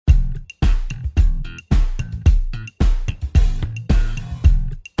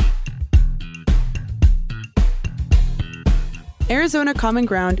Arizona Common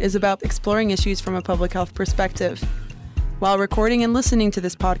Ground is about exploring issues from a public health perspective. While recording and listening to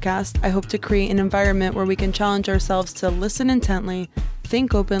this podcast, I hope to create an environment where we can challenge ourselves to listen intently,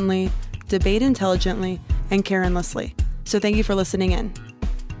 think openly, debate intelligently, and care endlessly. So thank you for listening in.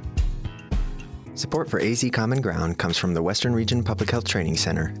 Support for AZ Common Ground comes from the Western Region Public Health Training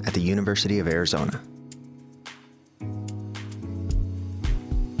Center at the University of Arizona.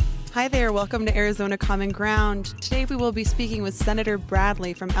 Hi there, welcome to Arizona Common Ground. Today we will be speaking with Senator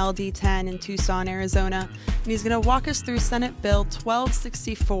Bradley from LD10 in Tucson, Arizona, and he's going to walk us through Senate Bill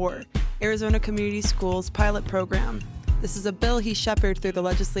 1264, Arizona Community Schools Pilot Program. This is a bill he shepherded through the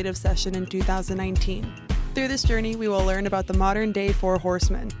legislative session in 2019. Through this journey, we will learn about the modern-day four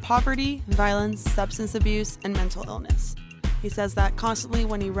horsemen: poverty, violence, substance abuse, and mental illness. He says that constantly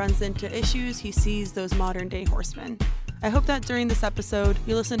when he runs into issues, he sees those modern-day horsemen. I hope that during this episode,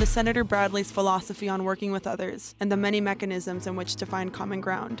 you listen to Senator Bradley's philosophy on working with others and the many mechanisms in which to find common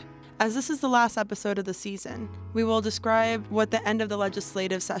ground. As this is the last episode of the season, we will describe what the end of the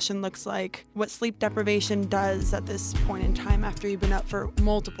legislative session looks like, what sleep deprivation does at this point in time after you've been up for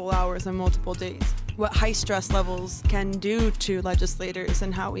multiple hours and multiple days, what high stress levels can do to legislators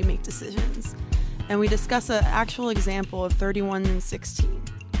and how we make decisions. And we discuss an actual example of 31 and 16.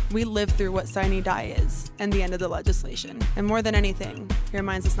 We lived through what sine die is and the end of the legislation. And more than anything, it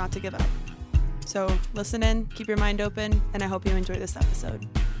reminds us not to give up. So listen in, keep your mind open, and I hope you enjoy this episode.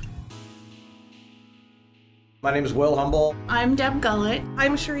 My name is Will Humble. I'm Deb Gullett.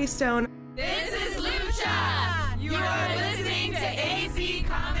 I'm Cherie Stone. This is Lucha. You are listening to AZ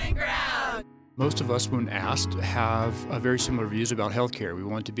Common Ground. Most of us, when asked, have very similar views about healthcare. We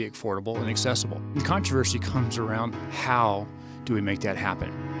want it to be affordable and accessible. The controversy comes around how do we make that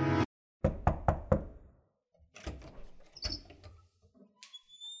happen?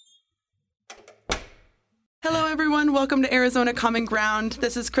 Hello, everyone. Welcome to Arizona Common Ground.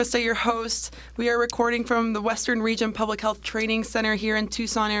 This is Krista, your host. We are recording from the Western Region Public Health Training Center here in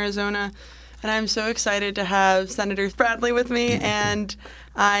Tucson, Arizona. And I'm so excited to have Senator Bradley with me. And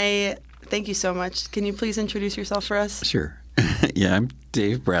I thank you so much. Can you please introduce yourself for us? Sure. Yeah, I'm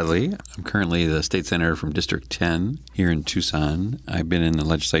Dave Bradley. I'm currently the state senator from District 10 here in Tucson. I've been in the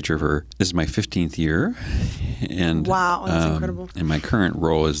legislature this is my 15th year. And wow, that's incredible. And my current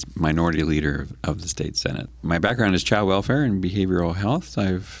role is minority leader of the state senate. My background is child welfare and behavioral health.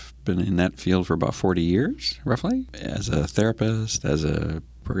 I've been in that field for about 40 years, roughly, as a therapist, as a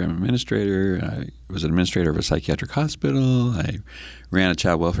program administrator. I was an administrator of a psychiatric hospital. I ran a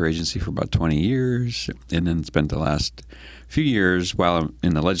child welfare agency for about 20 years, and then spent the last few years while I'm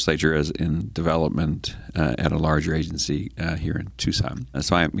in the legislature as in development at a larger agency here in Tucson.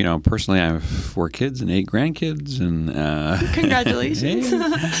 So personally, I have 4 kids and 8 grandkids, and congratulations.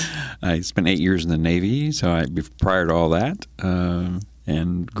 I spent 8 years in the Navy, so prior to all that,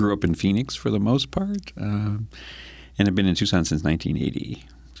 and grew up in Phoenix for the most part. And I've been in Tucson since 1980.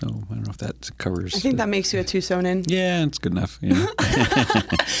 So I don't know if that covers. I think that makes you a Tucsonan. Yeah, it's good enough. Yeah.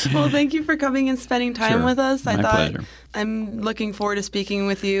 Well, thank you for coming and spending time with us. My pleasure. I'm looking forward to speaking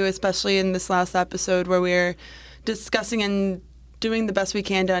with you, especially in this last episode where we're discussing and doing the best we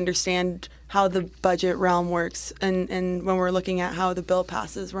can to understand how the budget realm works. And when we're looking at how the bill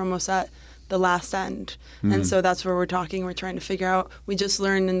passes, we're almost at the last end. Mm-hmm. And so that's where we're talking. We're trying to figure out. We just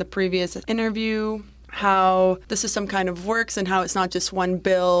learned in the previous interview how the system kind of works and how it's not just one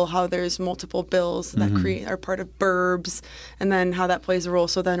bill, how there's multiple bills that are part of burbs, and then how that plays a role.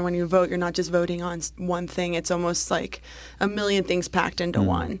 So then when you vote, you're not just voting on one thing. It's almost like a million things packed into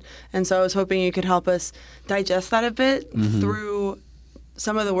one. And so I was hoping you could help us digest that a bit through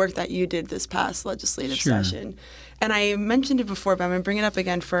some of the work that you did this past legislative session. And I mentioned it before, but I'm going to bring it up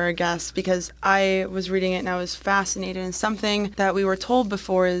again for our guests because I was reading it and I was fascinated. And something that we were told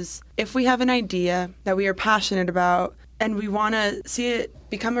before is if we have an idea that we are passionate about and we want to see it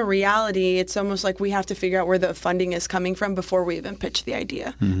become a reality, it's almost like we have to figure out where the funding is coming from before we even pitch the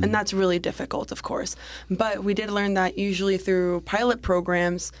idea. And that's really difficult, of course. But we did learn that usually through pilot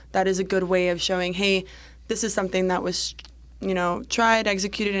programs, that is a good way of showing, hey, this is something that was tried,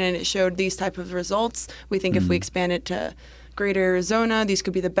 executed, and it showed these type of results. We think if we expand it to greater Arizona, these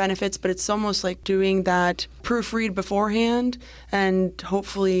could be the benefits, but it's almost like doing that proofread beforehand and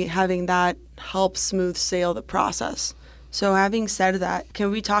hopefully having that help smooth sail the process. So having said that, can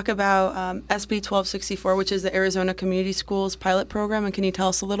we talk about SB 1264, which is the Arizona Community Schools Pilot Program, and can you tell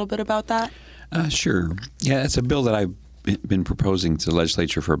us a little bit about that? Sure. Yeah, it's a bill that I've been proposing to the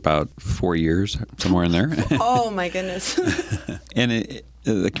legislature for about 4 years, somewhere in there. Oh, my goodness. And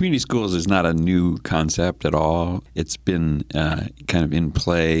the community schools is not a new concept at all. It's been kind of in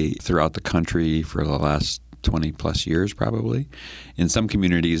play throughout the country for the last 20 plus years probably. In some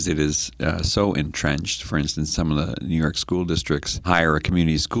communities, it is so entrenched. For instance, some of the New York school districts hire a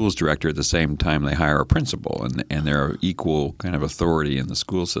community schools director at the same time they hire a principal, and they're equal kind of authority in the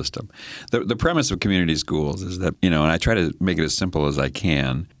school system. The premise of community schools is that, and I try to make it as simple as I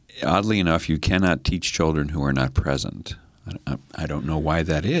can. Oddly enough, you cannot teach children who are not present. I don't know why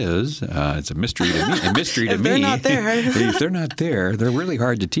that is. It's a mystery to me. If they're not there. If they're not there, they're really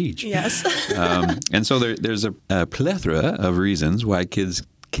hard to teach. Yes. And so there's a plethora of reasons why kids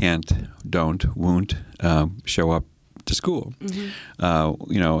won't show up to school.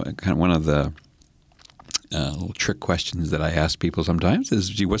 Mm-hmm. Kind of one of the little trick questions that I ask people sometimes is,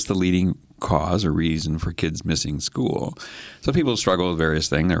 gee, what's the leading cause or reason for kids missing school? So people struggle with various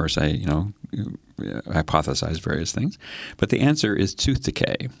things or say, hypothesize various things. But the answer is tooth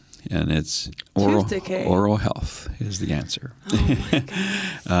decay. And it's oral health is the answer. Oh my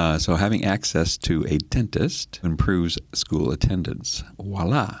goodness. So having access to a dentist improves school attendance.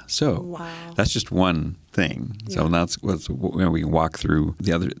 Voila. So that's just one thing. Yeah. So that's we can walk through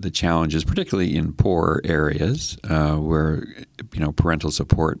the challenges, particularly in poor areas where parental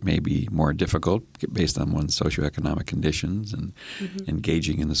support may be more difficult based on one's socioeconomic conditions and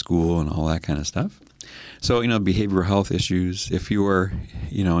engaging in the school and all that kind of stuff. So, behavioral health issues, if you are,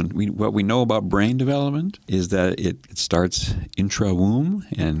 what we know about brain development is that it starts intra-womb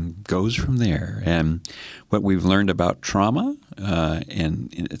and goes from there. And what we've learned about trauma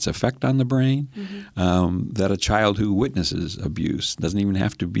and its effect on the brain, that a child who witnesses abuse doesn't even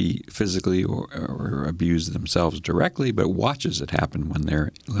have to be physically or abuse themselves directly, but watches it happen when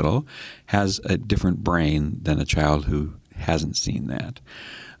they're little, has a different brain than a child who hasn't seen that.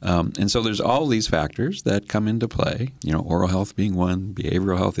 And so there's all these factors that come into play, oral health being one,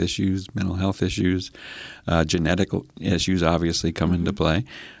 behavioral health issues, mental health issues, genetic issues obviously come into play,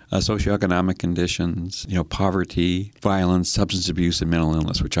 socioeconomic conditions, poverty, violence, substance abuse, and mental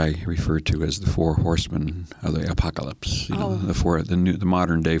illness, which I refer to as the four horsemen of the apocalypse, the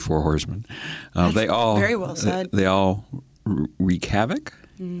modern day four horsemen. They all very well said. They all wreak havoc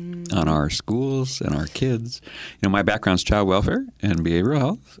on our schools and our kids. My background's child welfare and behavioral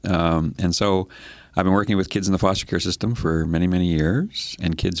health. And so I've been working with kids in the foster care system for many, many years,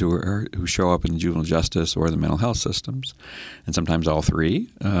 and kids who show up in juvenile justice or the mental health systems, and sometimes all three.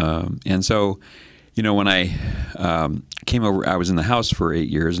 And so, when I came over, I was in the House for 8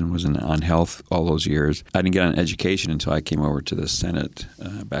 years and was on health all those years. I didn't get on education until I came over to the Senate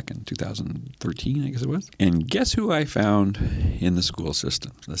back in 2013, I guess it was. And guess who I found in the school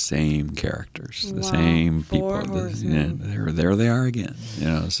system? The same characters, the same people. There they are again.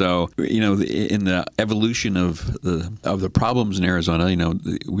 So in the evolution of the problems in Arizona,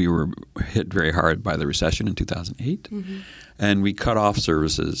 we were hit very hard by the recession in 2008. And we cut off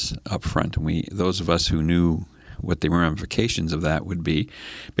services up front. And those of us who knew what the ramifications of that would be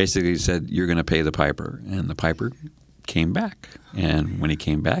basically said, you're going to pay the piper. And the piper came back. And when he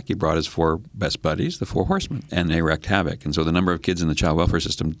came back, he brought his four best buddies, the four horsemen, and they wreaked havoc. And so the number of kids in the child welfare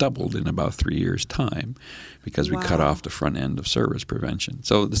system doubled in about 3 years' time because we cut off the front end of service prevention.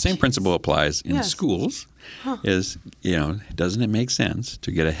 So the same principle applies in schools. Is, doesn't it make sense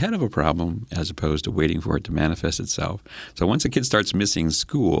to get ahead of a problem as opposed to waiting for it to manifest itself? So once a kid starts missing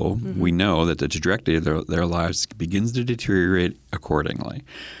school, we know that the trajectory of their lives begins to deteriorate accordingly.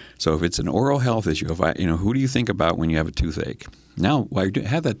 So if it's an oral health issue, who do you think about when you have a toothache? Now, while you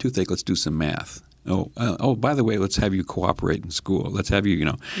have that toothache, let's do some math. By the way, let's have you cooperate in school. Let's have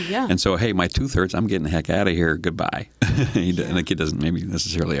you, And so, hey, my tooth hurts. I'm getting the heck out of here. Goodbye. And the kid doesn't maybe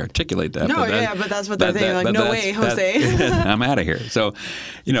necessarily articulate that. But that's what they're thinking. No way, Jose. I'm out of here. So,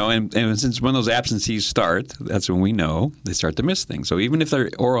 and since when those absences start, that's when we know they start to miss things. So even if their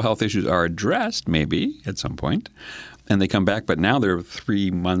oral health issues are addressed maybe at some point, and they come back, but now they're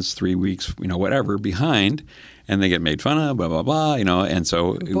 3 months, 3 weeks, whatever, behind, and they get made fun of, blah, blah, blah, and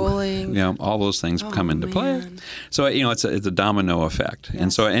so bullying, all those things come into play. So, it's a domino effect.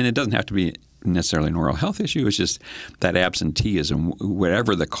 Yes. And it doesn't have to be necessarily an oral health issue. It's just that absenteeism,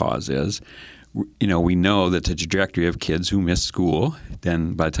 whatever the cause is. We know that the trajectory of kids who miss school,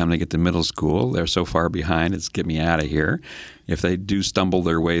 then by the time they get to middle school, they're so far behind, it's get me out of here. If they do stumble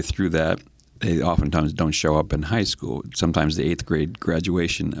their way through that, they oftentimes don't show up in high school. Sometimes the 8th grade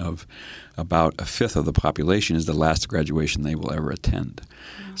graduation of about a fifth of the population is the last graduation they will ever attend.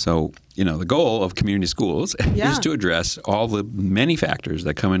 Wow. So, the goal of community schools is to address all the many factors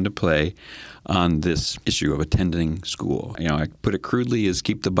that come into play on this issue of attending school. I put it crudely as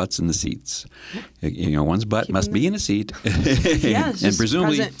keep the butts in the seats. One's butt must be in a seat. And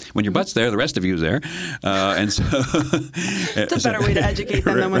presumably when your butt's there, the rest of you is there. And so it's a better way to educate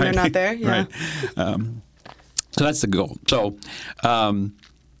them than when they're not there. Yeah. Right. So that's the goal. So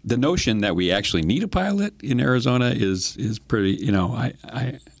the notion that we actually need a pilot in Arizona is pretty,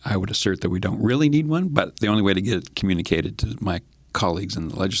 I would assert that we don't really need one, but the only way to get it communicated to my colleagues in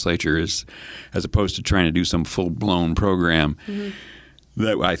the legislature is, as opposed to trying to do some full-blown program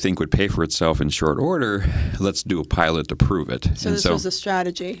that I think would pay for itself in short order, let's do a pilot to prove it. So this was a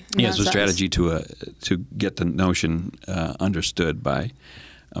strategy. Yeah, it's a strategy to get the notion understood by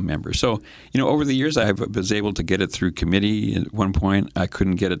a member. So, over the years, I was able to get it through committee. At one point, I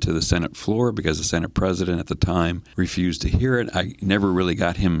couldn't get it to the Senate floor because the Senate president at the time refused to hear it. I never really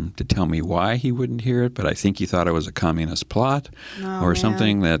got him to tell me why he wouldn't hear it, but I think he thought it was a communist plot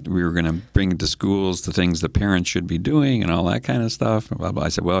something that we were going to bring to schools the things the parents should be doing and all that kind of stuff. Blah, blah. I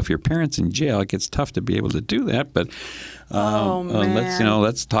said, well, if your parent's in jail, it gets tough to be able to do that, but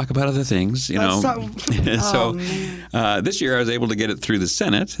let's talk about other things. So this year I was able to get it through the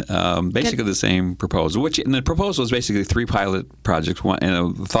Senate. Basically the same proposal. And the proposal is basically 3 pilot projects. One,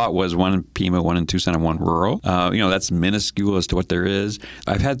 the thought was 1 in Pima, 1 in Tucson, and 1 rural. That's minuscule as to what there is.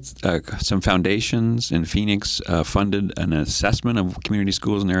 I've had some foundations in Phoenix funded an assessment of community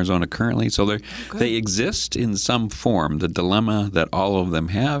schools in Arizona currently. So they exist in some form. The dilemma that all of them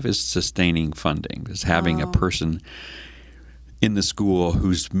have is sustaining funding. Is having a person in the school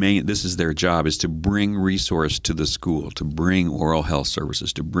whose this is their job, is to bring resource to the school, to bring oral health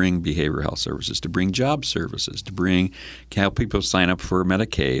services, to bring behavioral health services, to bring job services, to help people sign up for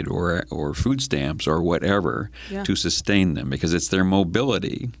Medicaid or food stamps or whatever to sustain them, because it's their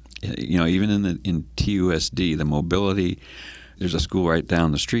mobility. Even in TUSD, the mobility. There's a school right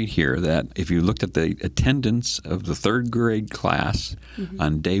down the street here that if you looked at the attendance of the 3rd grade class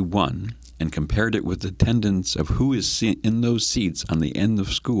on day 1, and compared it with the attendance of who is in those seats on the end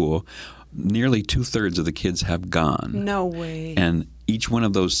of school, nearly 2/3 of the kids have gone. No way. And each one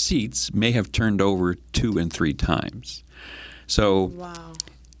of those seats may have turned over 2 and 3 times. So, wow.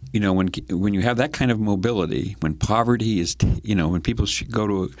 When you have that kind of mobility, when poverty is, when people go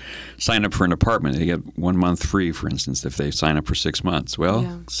to sign up for an apartment, they get 1 month free, for instance, if they sign up for 6 months.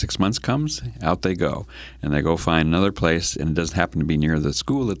 Well, 6 months comes, out they go. And they go find another place, and it doesn't happen to be near the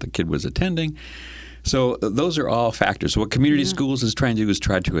school that the kid was attending. So those are all factors. So what community schools is trying to do is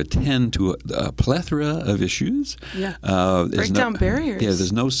try to attend to a plethora of issues. Yeah. Break down barriers. Yeah,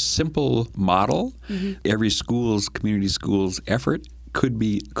 there's no simple model. Every community school's effort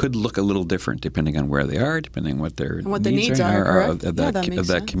could look a little different depending on where they are, depending on what their needs are of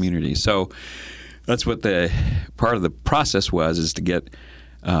that community. So that's what the part of the process was, is to get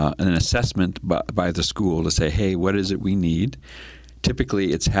an assessment by the school to say, hey, what is it we need?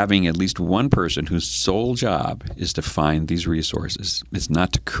 Typically, it's having at least one person whose sole job is to find these resources. It's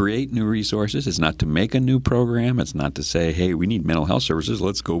not to create new resources. It's not to make a new program. It's not to say, hey, we need mental health services.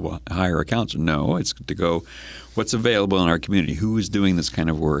 Let's go hire a counselor. No, it's to go, what's available in our community? Who is doing this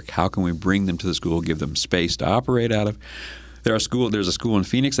kind of work? How can we bring them to the school, give them space to operate out of? There's a school in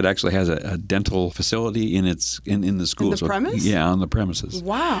Phoenix that actually has a dental facility in the school. In the premise? Yeah, on the premises.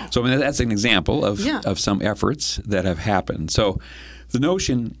 Wow. So that's an example of some efforts that have happened. So the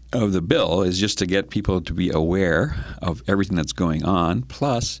notion of the bill is just to get people to be aware of everything that's going on,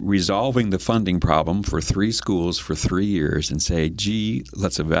 plus resolving the funding problem for 3 schools for 3 years and say, gee,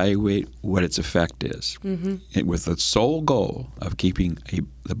 let's evaluate what its effect is. With the sole goal of keeping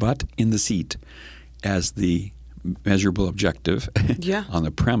the butt in the seat as the measurable objective on the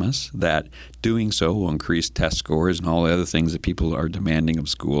premise that doing so will increase test scores and all the other things that people are demanding of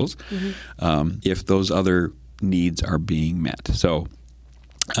schools if those other needs are being met. So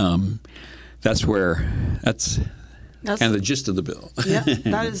that's kind of the gist of the bill. Yeah,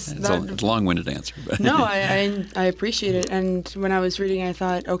 that is. It's a long-winded answer. But. No, I appreciate it. And when I was reading, I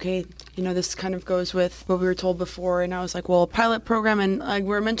thought, okay, this kind of goes with what we were told before. And I was like, well, a pilot program, and like we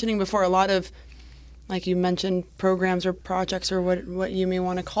were mentioning before, a lot of, like you mentioned, programs or projects or what you may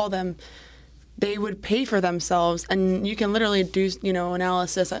want to call them, they would pay for themselves, and you can literally do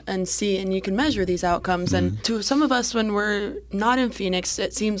analysis and see, and you can measure these outcomes. And to some of us, when we're not in Phoenix,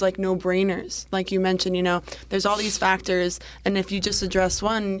 it seems like no-brainers. Like you mentioned, there's all these factors, and if you just address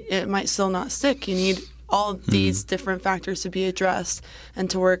one, it might still not stick. You need all these different factors to be addressed and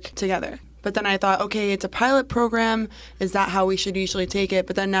to work together. But then I thought, okay, it's a pilot program. Is that how we should usually take it?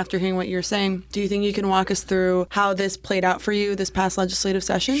 But then after hearing what you're saying, do you think you can walk us through how this played out for you this past legislative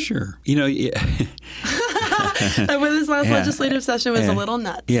session? Sure. With this last legislative session was a little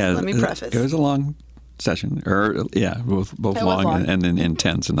nuts. Yeah, let me preface. It was a long session, both long and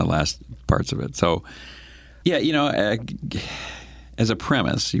intense in the last parts of it. So, as a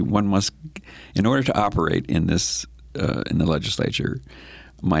premise, one must, in order to operate in this in the legislature,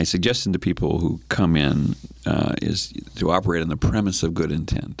 my suggestion to people who come in is to operate on the premise of good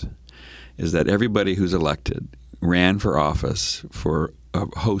intent, is that everybody who's elected ran for office for a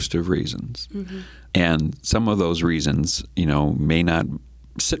host of reasons. Mm-hmm. And some of those reasons, may not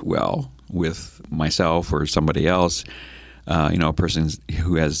sit well with myself or somebody else, a person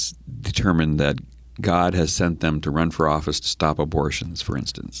who has determined that God has sent them to run for office to stop abortions, for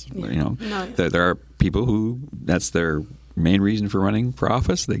instance. Yeah. There are people who that's their main reason for running for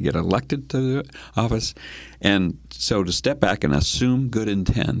office. They get elected to the office. And so to step back and assume good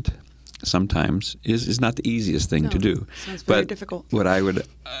intent sometimes is not the easiest thing to do. Sounds very difficult. What I would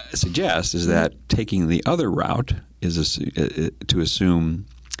suggest is that taking the other route is to assume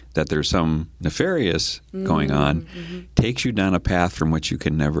that there's some nefarious going on, takes you down a path from which you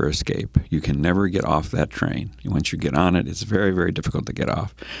can never escape. You can never get off that train. Once you get on it, it's very, very difficult to get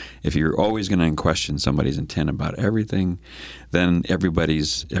off. If you're always going to question somebody's intent about everything, then everybody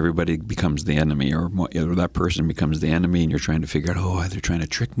becomes the enemy, or that person becomes the enemy, and you're trying to figure out, they're trying to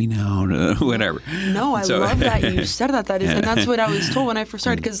trick me now, whatever. No, I love that you said that. And that's what I was told when I first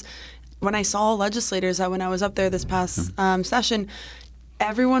started, because when I saw legislators, when I was up there this past session,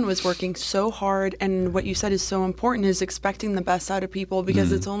 everyone was working so hard, and what you said is so important, is expecting the best out of people,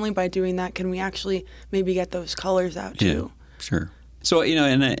 because it's only by doing that can we actually maybe get those colors out too. Yeah, sure. So,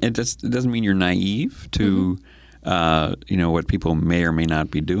 and it doesn't mean you're naive to, what people may or may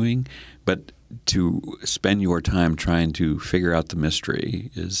not be doing, but to spend your time trying to figure out the mystery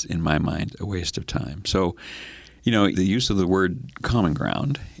is, in my mind, a waste of time. So, the use of the word common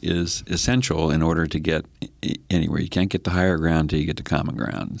ground is essential in order to get anywhere. You can't get the higher ground until you get to common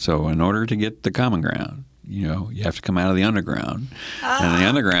ground. So in order to get the common ground, you have to come out of the underground. And the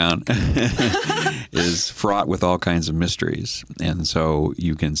underground is fraught with all kinds of mysteries. And so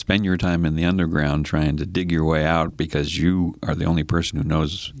you can spend your time in the underground trying to dig your way out because you are the only person who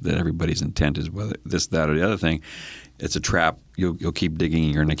knows that everybody's intent is whether this, that, or the other thing. It's a trap. You'll keep digging.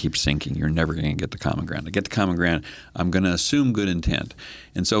 You're going to keep sinking. You're never going to get the common ground. To get the common ground, I'm going to assume good intent.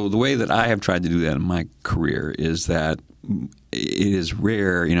 And so the way that I have tried to do that in my career is that it is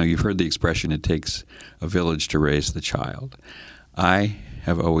rare. You've heard the expression, it takes a village to raise the child. I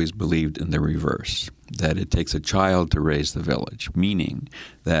have always believed in the reverse, that it takes a child to raise the village, meaning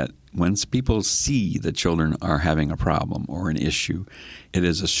that once people see that children are having a problem or an issue, it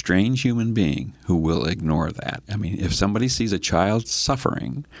is a strange human being who will ignore that. I mean, if somebody sees a child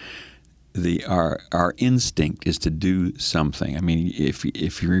suffering, our instinct is to do something. I mean, if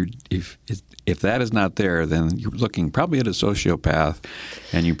that is not there, then you're looking probably at a sociopath,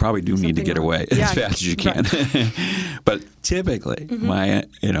 and you probably do need to get away as fast as you can. But typically,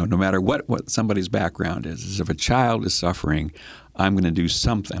 no matter what somebody's background is if a child is suffering, I'm going to do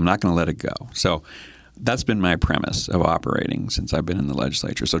something. I'm not going to let it go. So that's been my premise of operating since I've been in the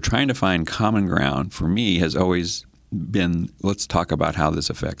legislature. So trying to find common ground for me has always been, let's talk about how this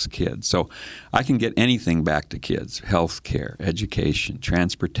affects kids. So I can get anything back to kids: health care, education,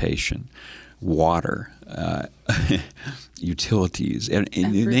 transportation, water, utilities, and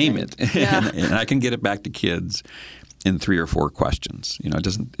you name it. Yeah. and I can get it back to kids in 3 or 4 questions.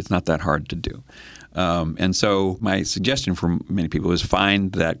 It's not that hard to do. And so my suggestion for many people is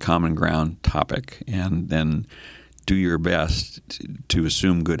find that common ground topic and then do your best to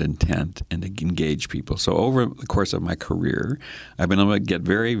assume good intent and to engage people. So over the course of my career, I've been able to get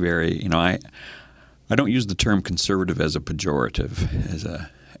very, very, I don't use the term conservative as a pejorative,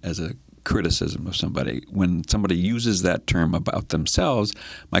 as a criticism of somebody. When somebody uses that term about themselves,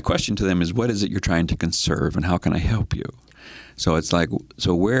 my question to them is, what is it you're trying to conserve and how can I help you? So it's like,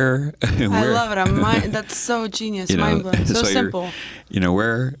 where I love it. That's so genius, mind-blowing, so simple.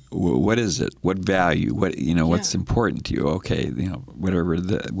 What is it? What value? What's important to you? Okay, whatever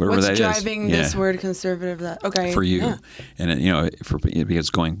that is. What's driving this word conservative? Okay, for you, and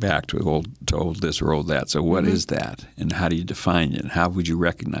because going back to old this or old that. So what is that, and how do you define it? And how would you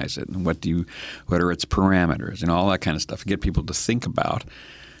recognize it? And what are its parameters? And all that kind of stuff. Get people to think about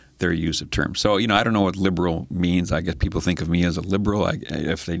their use of terms. So, I don't know what liberal means. I guess people think of me as a liberal.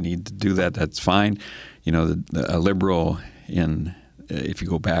 If they need to do that, that's fine. A liberal if you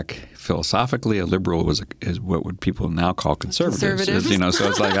go back philosophically, a liberal is what would people now call conservatives. So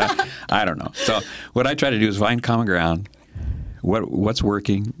it's like, I don't know. So what I try to do is find common ground. What's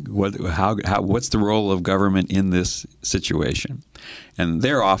working? What's the role of government in this situation? And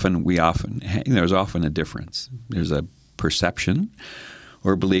there's often a difference. There's a perception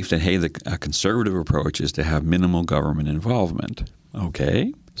or belief that, hey, a conservative approach is to have minimal government involvement.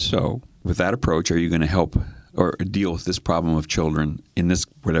 Okay, so with that approach, are you going to help or deal with this problem of children in this,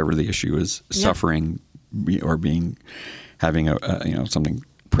 whatever the issue is, suffering or having something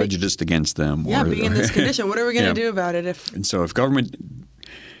prejudiced against them. Yeah, being in this condition, what are we going to do about it? And so if government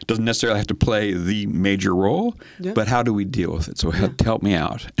doesn't necessarily have to play the major role, but how do we deal with it? So help me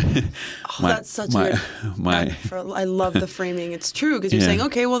out. That's such I love the framing. It's true because you're saying,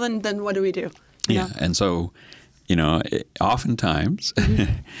 okay, well then what do we do? You know? And so, oftentimes,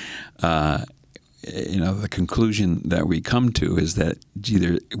 the conclusion that we come to is that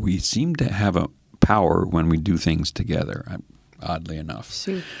either we seem to have a power when we do things together. Oddly enough,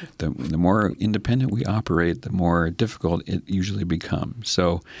 the more independent we operate, the more difficult it usually becomes.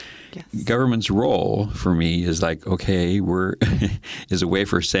 So, government's role for me is like, okay, is a way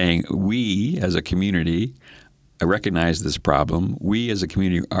for saying we as a community recognize this problem. We as a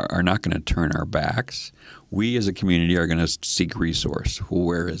community are not going to turn our backs. We as a community are going to seek resource. Well,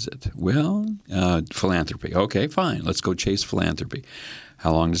 where is it? Well, philanthropy. Okay, fine. Let's go chase philanthropy.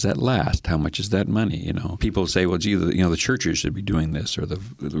 How long does that last? How much is that money? People say, well, gee, the churches should be doing this, or the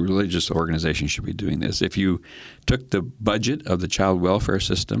religious organizations should be doing this. If you took the budget of the child welfare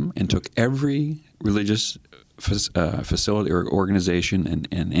system and took every religious facility or organization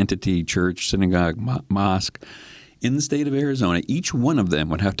and entity, church, synagogue, mosque in the state of Arizona, each one of them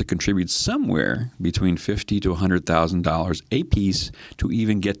would have to contribute somewhere between $50,000 to $100,000 a piece to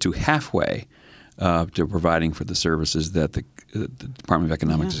even get to halfway to providing for the services that the Department of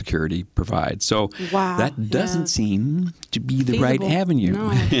Economic Security provides. So that doesn't seem to be the right avenue.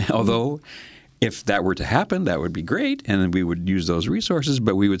 No. Although if that were to happen, that would be great, and then we would use those resources,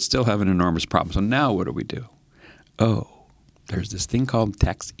 but we would still have an enormous problem. So now what do? There's this thing called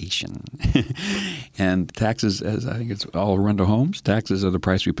taxation. And taxes, as I think it's all run to homes, taxes are the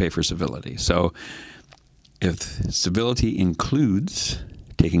price we pay for civility. So if civility includes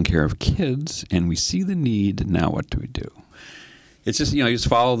taking care of kids, and we see the need, now what do we do? It's just, you just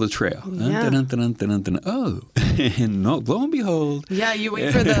follow the trail. Yeah. Oh, and lo and behold. Yeah, you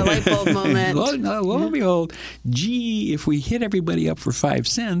wait for the light bulb moment. Lo and behold, gee, if we hit everybody up for 5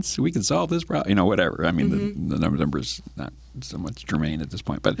 cents, we can solve this problem. Whatever. I mean, the number is not so much germane at this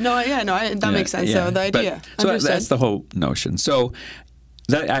point. But that makes sense. So the idea. So that's the whole notion. So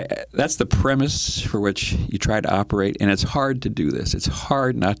that's the premise for which you try to operate, and it's hard to do this. It's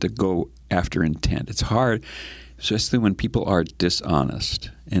hard not to go after intent. It's hard, especially when people are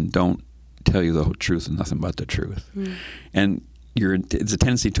dishonest and don't tell you the whole truth and nothing but the truth. And it's a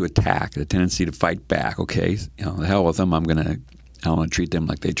tendency to attack, a tendency to fight back. Okay, the hell with them. I want to treat them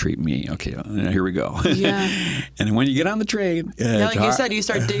like they treat me. Okay, here we go. Yeah. And when you get on the train, like you said, you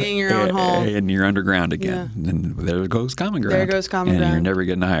start digging your own hole, and you're underground again. Yeah. And there goes common ground. And you're never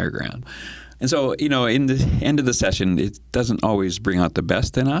getting higher ground. And so, in the end of the session, it doesn't always bring out the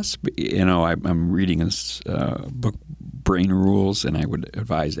best in us. But, I'm reading this book, Brain Rules, and I would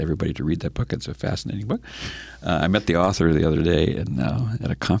advise everybody to read that book. It's a fascinating book. I met the author the other day at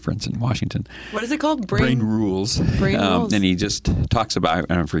a conference in Washington. What is it called? Brain Rules. Brain Rules. And he just talks about,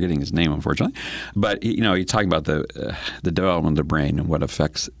 I'm forgetting his name, unfortunately, but he's talking about the development of the brain and what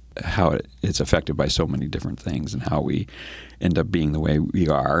affects how it's affected by so many different things and how we end up being the way we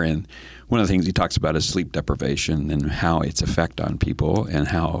are. And one of the things he talks about is sleep deprivation and how its effect on people and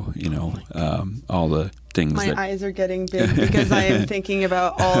how, all the things My eyes are getting big because I am thinking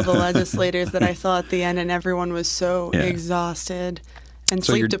about all the legislators that I saw at the end, and everyone was so exhausted and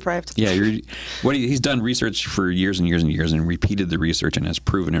sleep deprived. Yeah, he's done research for years and years and years and repeated the research and has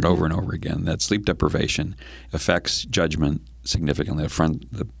proven it over and over again that sleep deprivation affects judgment significantly. The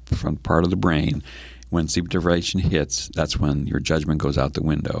front part of the brain. When sleep deprivation hits, that's when your judgment goes out the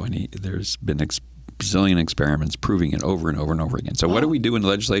window. And there's been bazillion experiments proving it over and over and over again. So what do we do in the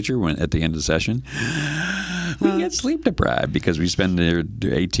legislature when at the end of the session? We get sleep deprived because we spend their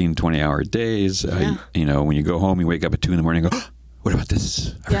 18, 20-hour days. When you go home, you wake up at 2 in the morning and go, what about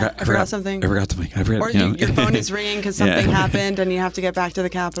this? I forgot something. I forgot something. Or your phone is ringing because something happened and you have to get back to the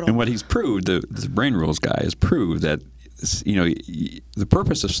Capitol. And what he's proved, the Brain Rules guy has proved that the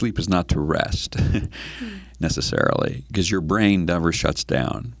purpose of sleep is not to rest necessarily, because your brain never shuts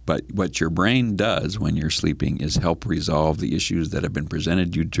down. But what your brain does when you're sleeping is help resolve the issues that have been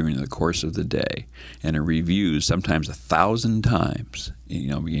presented you during the course of the day. And it reviews sometimes 1,000 times,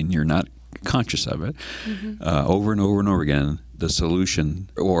 and you're not conscious of it, over and over and over again, the solution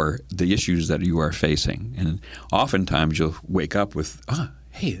or the issues that you are facing. And oftentimes you'll wake up with,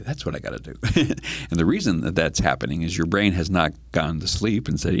 hey, that's what I got to do. And the reason that that's happening is your brain has not gone to sleep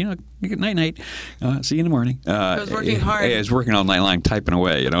and said, night, see you in the morning. It was working hard. It's working all night long, typing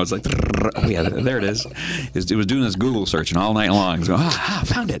away. It's like, oh yeah, there it is. It was doing this Google searching all night long. So,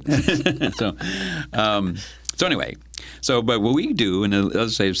 found it. So anyway, but what we do in a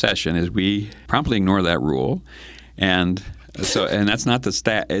legislative session is we promptly ignore that rule and So, and that's not the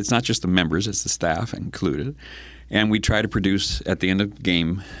staff. It's not just the members; it's the staff included. And we try to produce at the end of the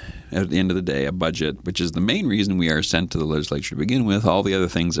game, at the end of the day, a budget, which is the main reason we are sent to the legislature to begin with. All the other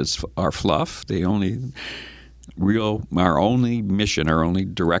things are fluff. Our only mission, our only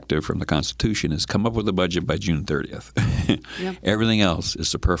directive from the Constitution is come up with a budget by June 30th. Yep. Everything else is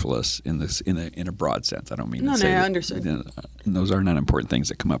superfluous in a broad sense. I don't mean to say I understand. Those are not important things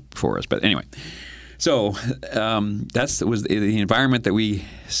that come up for us. But anyway, so that was the environment that we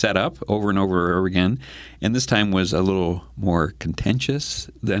set up over and over and over again, and this time was a little more contentious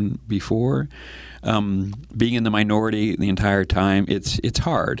than before. Being in the minority the entire time, it's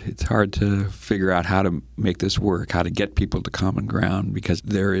hard. It's hard to figure out how to make this work, how to get people to common ground, because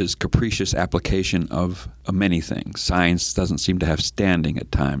there is capricious application of many things. Science doesn't seem to have standing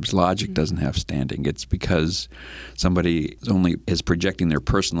at times. Logic doesn't have standing. It's because somebody only is projecting their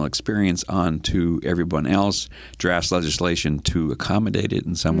personal experience onto everyone else, drafts legislation to accommodate it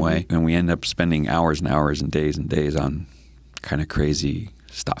in some way, and we end up spending hours and hours and days on kind of crazy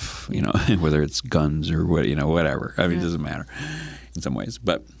stuff, whether it's guns or whatever. I mean, it doesn't matter in some ways.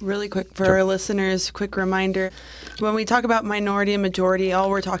 But really quick for our listeners, quick reminder: when we talk about minority and majority, all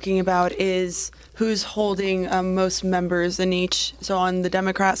we're talking about is who's holding most members in each. So on the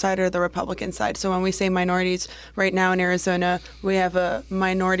Democrat side or the Republican side. So when we say minorities, right now in Arizona, we have a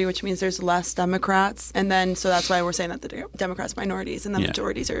minority, which means there's less Democrats, and then so that's why we're saying that the Democrats minorities and the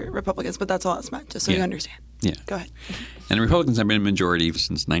majorities are Republicans. But that's all it's meant, just so you understand. Yeah. Go ahead. And the Republicans have been a majority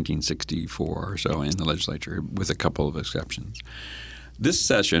since 1964 or so in the legislature, with a couple of exceptions. This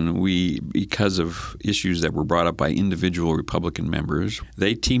session, because of issues that were brought up by individual Republican members,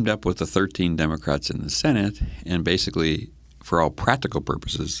 they teamed up with the 13 Democrats in the Senate and basically, for all practical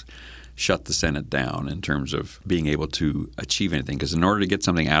purposes, shut the Senate down in terms of being able to achieve anything. Because in order to get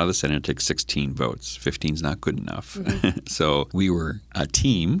something out of the Senate, it takes 16 votes. 15 is not good enough. Mm-hmm. So we were a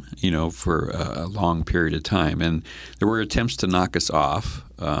team, for a long period of time. And there were attempts to knock us off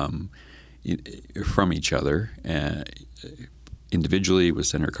from each other. Individually with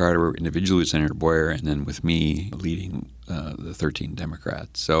Senator Carter, individually with Senator Boyer, and then with me leading the 13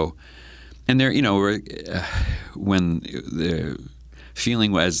 Democrats. So, and there, when the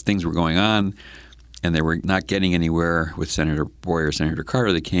feeling as things were going on and they were not getting anywhere with Senator Boyer, Senator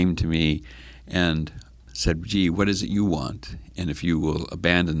Carter, they came to me and said, gee, what is it you want? And if you will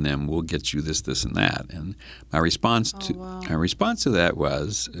abandon them, we'll get you this, this, and that. And my response to that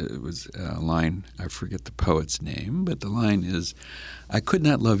was, it was a line, I forget the poet's name, but the line is, I could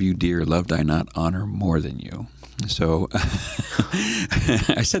not love you, dear, loved I not honor more than you. So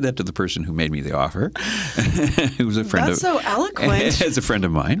I said that to the person who made me the offer, who was a friend That's so eloquent. As a friend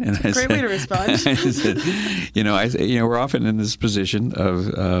of mine. And Great way to respond. I said, we're often in this position of,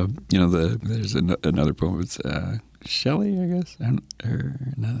 there's another poem. It's Shelley, I guess. I'm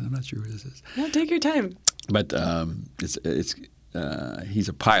not sure who this is. No, take your time. But he's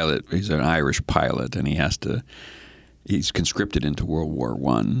a pilot. He's an Irish pilot, and he's conscripted into World War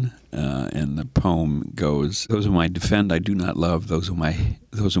I, and the poem goes, "Those whom I defend I do not love, those whom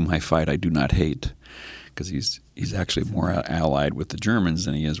I fight I do not hate," because he's actually more allied with the Germans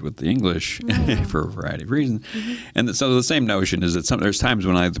than he is with the English for a variety of reasons. Mm-hmm. And so the same notion is that there's times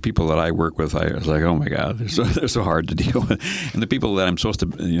when the people that I work with, I was like, oh my God, they're so hard to deal with. And the people that I'm supposed to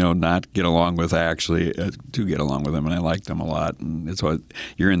not get along with, I actually do get along with them, and I like them a lot. And it's why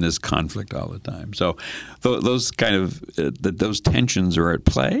you're in this conflict all the time. So those kind of those tensions are at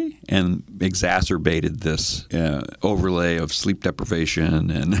play and exacerbated this overlay of sleep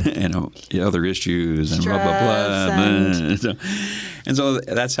deprivation and other issues and blah blah blah. And so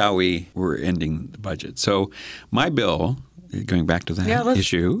that's how we were ending the budget. So my bill, going back to that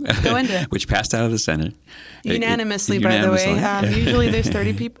issue, which passed out of the Senate. Unanimously, by the way. Usually there's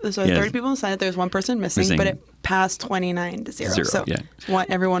 30 people. So 30 people in the Senate. There's one person missing. But it passed 29-0. So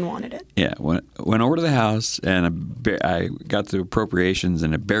everyone wanted it. Yeah. Went over to the House, and I got the appropriations,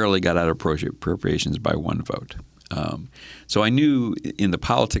 and it barely got out of appropriations by one vote. So I knew in the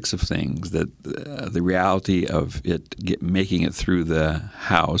politics of things that the reality of it making it through the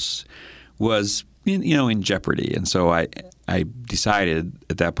House was in jeopardy, and so I decided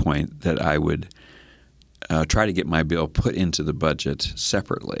at that point that I would try to get my bill put into the budget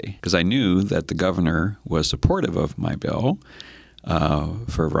separately, because I knew that the governor was supportive of my bill.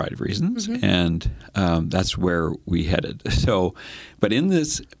 For a variety of reasons, mm-hmm. and that's where we headed. So, but in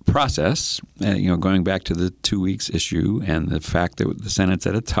this process, going back to the 2 weeks issue and the fact that the Senate's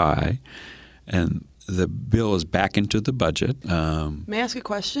at a tie, and the bill is back into the budget. May I ask a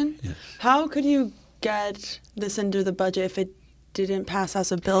question? Yes. How could you get this into the budget if it didn't pass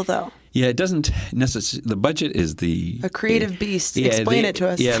as a bill, though? Yeah, it doesn't necessarily. The budget is a creative beast. Explain it to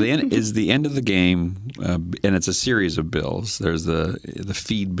us. Yeah, the end is the end of the game, and it's a series of bills. There's the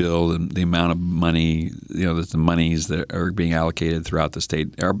feed bill, and the amount of money, there's the monies that are being allocated throughout the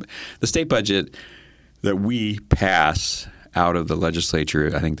state. The state budget that we pass out of the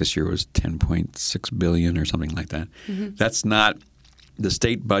legislature, I think this year was $10.6 billion or something like that. Mm-hmm. That's not. The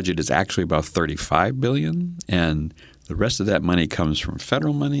state budget is actually about $35 billion, and the rest of that money comes from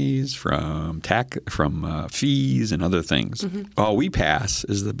federal monies, from fees, and other things. Mm-hmm. All we pass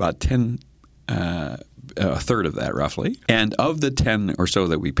is about a third of that, roughly. And of the 10 or so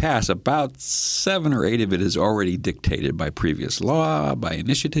that we pass, about 7 or 8 of it is already dictated by previous law, by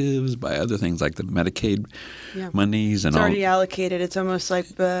initiatives, by other things like the Medicaid monies. And it's already allocated. It's almost like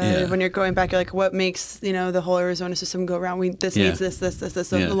when you're going back, you're like, what makes the whole Arizona system go around? This needs this.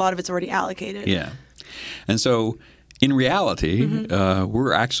 So a lot of it's already allocated. Yeah. And so in reality,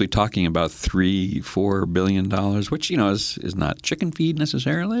 we're actually talking about $3-4 billion, which is not chicken feed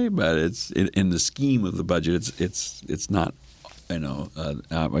necessarily, but it's in the scheme of the budget, it's not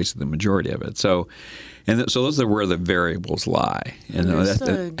obviously the majority of it. So those are where the variables lie, and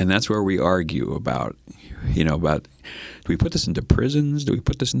that's where we argue about do we put this into prisons? Do we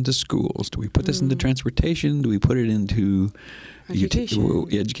put this into schools? Do we put this into transportation? Do we put it into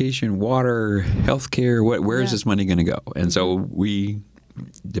education, water, healthcare? Where is this money going to go? And so we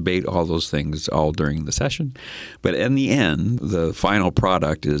debate all those things all during the session. But in the end, the final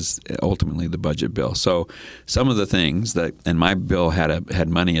product is ultimately the budget bill. So some of the things and my bill had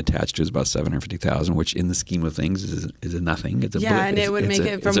money attached to, is about $750,000, which in the scheme of things is a nothing. It's a and it would make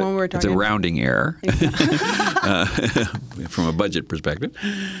it from when we're talking. It's a rounding error from a budget perspective.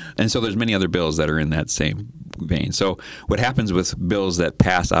 And so there's many other bills that are in that same vein. So what happens with bills that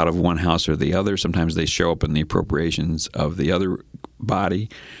pass out of one house or the other, sometimes they show up in the appropriations of the other body,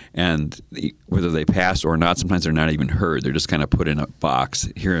 and whether they pass or not, sometimes they're not even heard. They're just kind of put in a box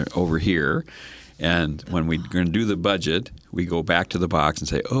over here. And when we're going to do the budget, we go back to the box and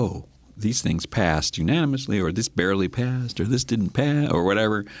say, oh, these things passed unanimously, or this barely passed, or this didn't pass, or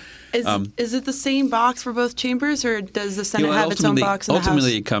whatever. Is it the same box for both chambers, or does the Senate have its own box in the House?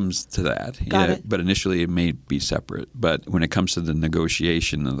 Ultimately, it comes to that. Got it. But initially, it may be separate. But when it comes to the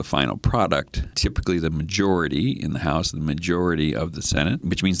negotiation of the final product, typically the majority in the House, the majority of the Senate,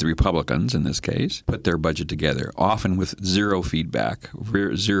 which means the Republicans in this case, put their budget together, often with zero feedback,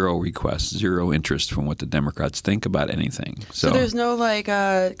 zero requests, zero interest from what the Democrats think about anything. So there's no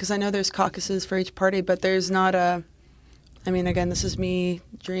because I know there's caucuses for each party, but there's not again, this is me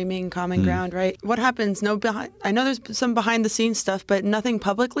dreaming common ground, right? What happens? I know there's some behind the scenes stuff, but nothing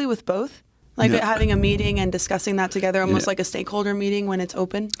publicly with both? Having a meeting and discussing that together, almost like a stakeholder meeting when it's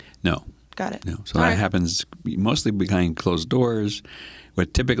open? No. Got it. No. So that happens mostly behind closed doors.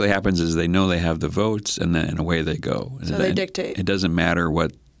 What typically happens is they know they have the votes, and then away they go. So they dictate. It doesn't matter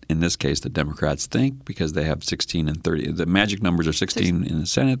what, in this case, the Democrats think, because they have 16 and 30. The magic numbers are 16 in the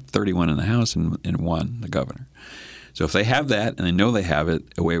Senate, 31 in the House, and 1 the governor. So if they have that and they know they have it,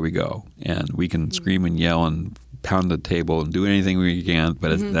 away we go. And we can scream and yell and pound the table and do anything we can,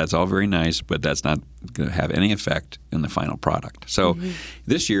 but that's all very nice, but that's not going to have any effect in the final product. So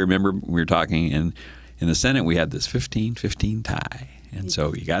this year, remember, we were talking, in the Senate, we had this 15-15 tie. And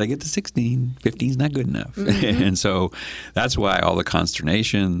so you got to get to 16. 15 is not good enough. And so that's why all the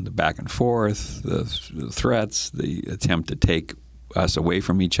consternation, the back and forth, the threats, the attempt to take us away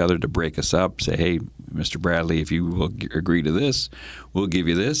from each other, to break us up, say, hey, Mr. Bradley, if you will agree to this, we'll give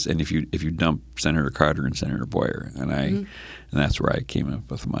you this, and if you dump Senator Carter and Senator Boyer, and that's where I came up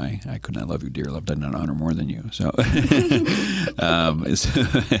with I could not love you, dear love, did not honor more than you. So,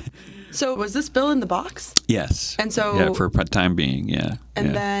 so was this bill in the box? Yes. And so for a time being, yeah.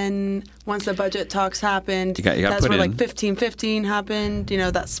 And then once the budget talks happened, that's where 15-15 happened.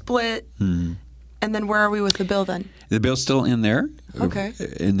 That split. Mm-hmm. And then where are we with the bill then? The bill's still in there. Okay.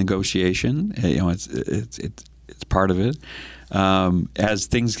 In negotiation, it's part of it. As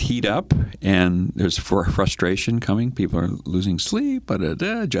things heat up and there's frustration coming, people are losing sleep,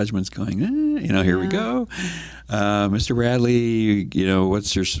 judgment's going, here we go. Mr. Bradley,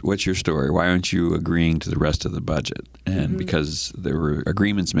 what's your story? Why aren't you agreeing to the rest of the budget? And because there were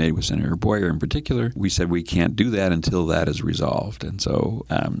agreements made with Senator Boyer in particular, we said we can't do that until that is resolved. And so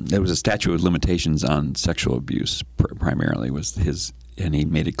there was a statute of limitations on sexual abuse primarily was his. And he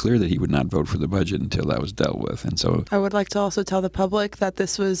made it clear that he would not vote for the budget until that was dealt with. And so I would like to also tell the public that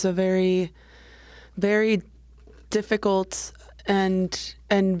this was a very, very difficult and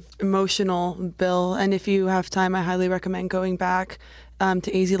emotional bill. And if you have time, I highly recommend going back to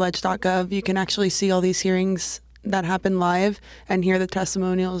azledge.gov. You can actually see all these hearings that happen live and hear the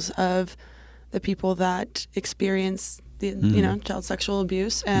testimonials of the people that experience the child sexual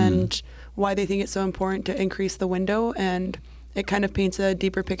abuse and why they think it's so important to increase the window. And it kind of paints a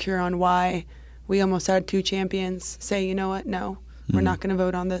deeper picture on why we almost had 2 champions say, you know what, no, we're not going to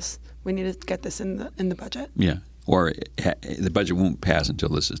vote on this. We need to get this in the budget. Yeah. Or the budget won't pass until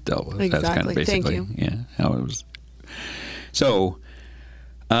this is dealt with. Exactly. That's kind of basically, Thank you. how it was. So,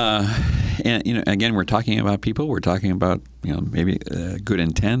 and again, we're talking about people. We're talking about maybe good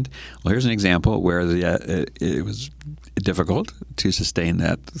intent. Well, here's an example where it was difficult to sustain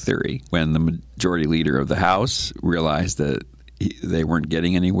that theory when the majority leader of the House realized that they weren't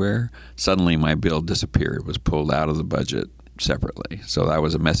getting anywhere. Suddenly, my bill disappeared. It was pulled out of the budget separately. So that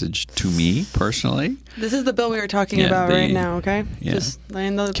was a message to me personally. This is the bill we were talking about right now, okay? Yeah. Just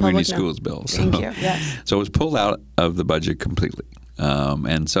letting the Community public know. schools bill. Thank you. Yes. So it was pulled out of the budget completely.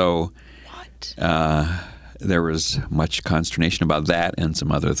 And so there was much consternation about that and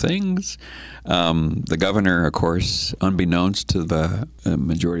some other things. The governor, of course, unbeknownst to the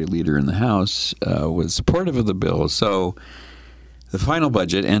majority leader in the House, was supportive of the bill. So the final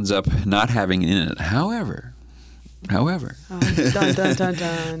budget ends up not having in it. However, dun, dun, dun,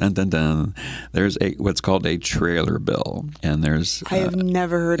 dun. dun, dun, dun, there's what's called a trailer bill, and there's I have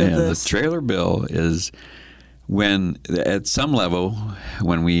never heard of this. The trailer bill is when, at some level,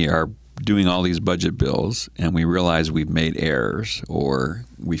 when we are doing all these budget bills and we realize we've made errors or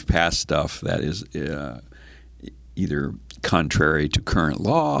we've passed stuff that is either contrary to current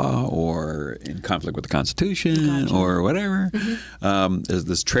law or in conflict with the Constitution or whatever. There's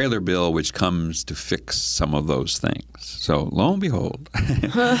this trailer bill which comes to fix some of those things. So lo and behold,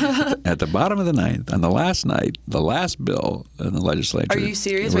 at the bottom of the ninth, on the last night, the last bill in the legislature. Are you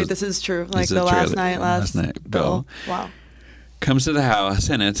serious? Wait, this is true. Like the last night bill. Wow. Comes to the House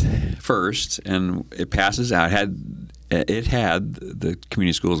Senate first, and it passes out. It had the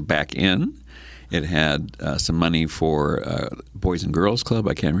community schools back in. It had some money for Boys and Girls Club.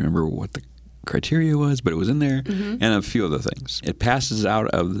 I can't remember what the criteria was, but it was in there, and a few other things. It passes out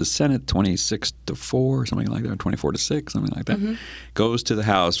of the Senate 26-4, something like that, 24-6, something like that. Goes to the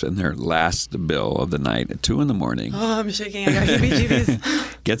House in their last bill of the night at 2 a.m. Oh, I'm shaking. I got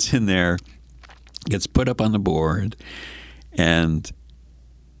heebie-jeebies. Gets in there, gets put up on the board, and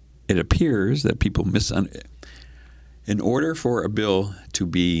it appears that people misunderstand. In order for a bill to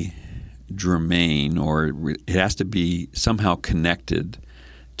be germane, or it has to be somehow connected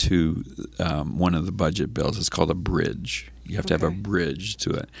to one of the budget bills. It's called a bridge. You have to have a bridge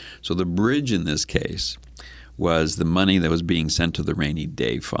to it. So the bridge in this case was the money that was being sent to the rainy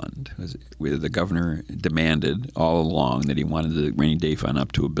day fund. The governor demanded all along that he wanted the rainy day fund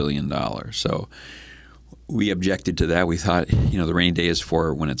up to $1 billion. So we objected to that. We thought, the rainy day is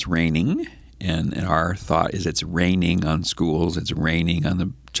for when it's raining. And our thought is it's raining on schools, it's raining on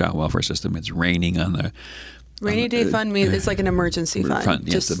the child welfare system, it's raining on the rainy day fund means it's like an emergency fund.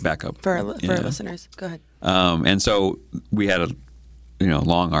 Just a backup for our listeners. Go ahead. And so we had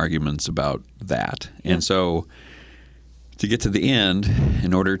long arguments about that. Yeah. And so to get to the end,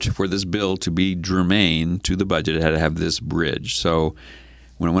 in order for this bill to be germane to the budget, it had to have this bridge. So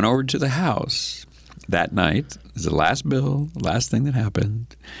when it went over to the House that night, is the last bill, the last thing that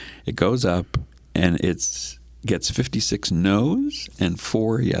happened. It goes up, and it gets 56 no's and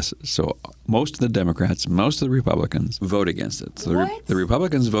 4 yeses. So most of the Democrats, most of the Republicans vote against it. So the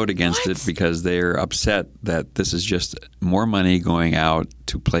Republicans vote against it because they're upset that this is just more money going out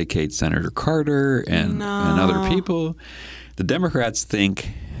to placate Senator Carter and other people. The Democrats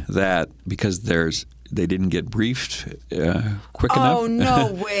think that because they didn't get briefed quick enough. Oh,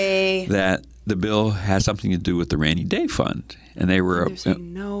 no way. That the bill has something to do with the rainy day fund, and we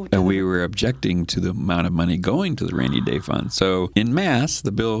were objecting to the amount of money going to the rainy day fund. So in mass,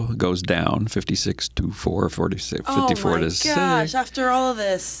 the bill goes down 56-4, 54-6. Oh my gosh! After all of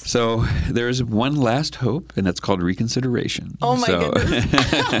this, so there is one last hope, and that's called reconsideration. Oh my goodness!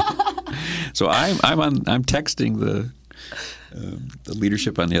 So I'm texting the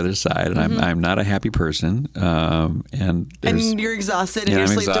leadership on the other side, and I'm not a happy person. And you're exhausted, and you're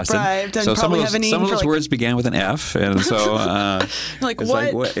sleep deprived, and so probably haven't eaten. Some of those words began with an F, and so like it's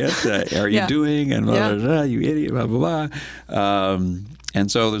what? Like, what are you doing? And blah, blah, blah, you idiot, blah blah blah.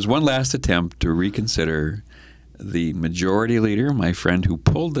 And so there's one last attempt to reconsider. The majority leader, my friend who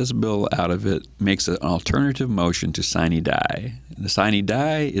pulled this bill out of it, makes an alternative motion to sine die. The sine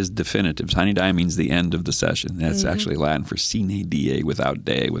die is definitive. Sine die means the end of the session. That's actually Latin for sine die, without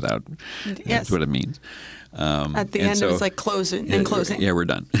day, without. Yes. That's what it means. At the end, it was like closing. Yeah, we're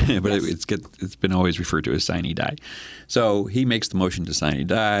done. But it's been always referred to as sine die. So he makes the motion to sine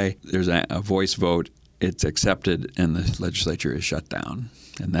die. There's a voice vote. it's accepted and the legislature is shut down,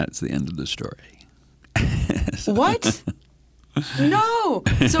 and that's the end of the story. What? No.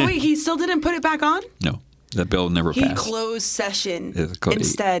 So wait, he still didn't put it back on? No, the bill never He passed. closed session He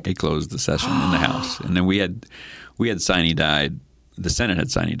instead. closed the session in the House, and then we had sine died. The Senate had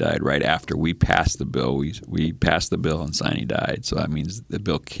sine died right after we passed the bill. We passed the bill and sine died, so that means the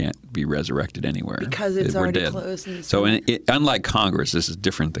bill can't be resurrected anywhere Because it's We're already dead. closed in the So, Senate. unlike Congress, this is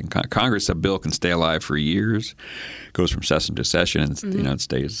different than Congress. A bill can stay alive for years, goes from session to session, and it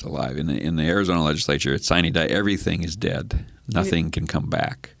stays alive. In the Arizona legislature, it's sine die. Everything is dead. Nothing can come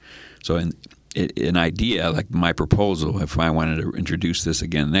back. So, an idea like my proposal, if I wanted to introduce this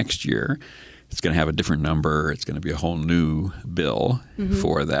again next year, it's going to have a different number. It's going to be a whole new bill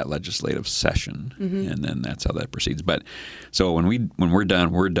for that legislative session, and then that's how that proceeds. But so when we're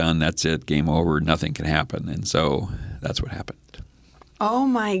done. That's it. Game over. Nothing can happen, and so that's what happened. Oh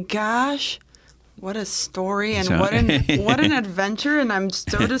my gosh. What a story and So- what an adventure, and I'm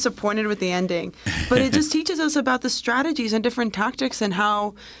so disappointed with the ending. But it just teaches us about the strategies and different tactics and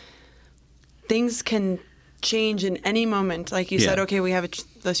how things can change in any moment. Like you said, Yeah. okay, we have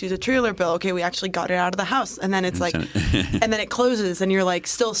let's use a trailer bill. Okay, we actually got it out of the House, and then it's like, and then it closes, and you're like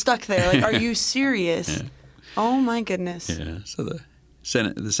still stuck there. Like, are you serious? Yeah. Oh my goodness. Yeah. So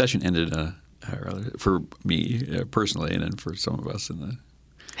the session ended for me personally, and then for some of us in the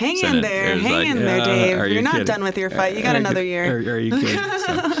Hang in Senate, there, it was hang like, in there, Dave. are you You're not kidding? done with your fight. You got another year. Are you kidding?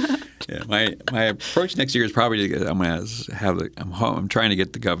 So, yeah, my approach next year is probably I'm trying to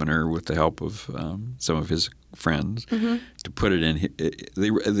get the governor with the help of some of his friends to put it in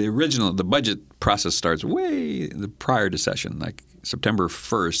the budget process starts prior to session, like September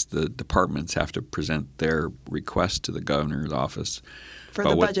 1st. The departments have to present their request to the governor's office For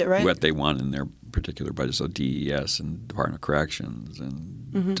about the budget, right? what they want in their particular budget. So DES and Department of Corrections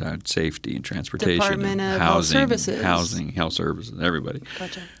and child safety and transportation, Department and of housing, health services, everybody.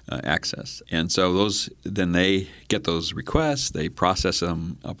 Gotcha. Access. And so then they get those requests, they process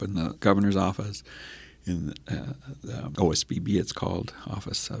them up in the governor's office, in the OSBB it's called,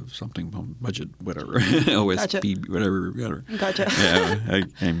 Office of something, budget, whatever, OSBB, whatever. Gotcha. Yeah, I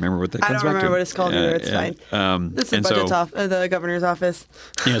can't remember what that I comes don't back remember to. what it's called either. It's fine. This is the governor's office.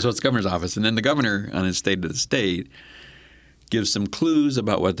 Yeah, so it's the governor's office. And then the governor on his State of the State gives some clues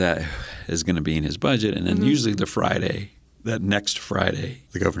about what that is going to be in his budget. And then usually that next Friday,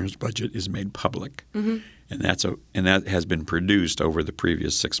 the governor's budget is made public. And that has been produced over the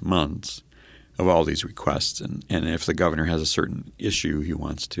previous 6 months of all these requests. And if the governor has a certain issue he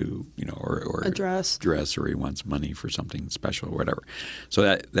wants to, or Address, or he wants money for something special or whatever. So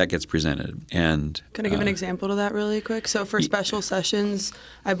that gets presented. And can I give an example to that really quick? So for special sessions,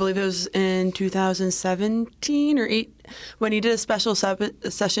 I believe it was in 2017 or 8 when he did a special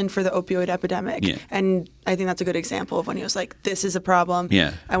session for the opioid epidemic. Yeah. And I think that's a good example of when he was like, this is a problem.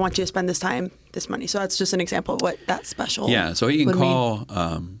 Yeah. I want you to spend this money. So that's just an example of what that special so he can would call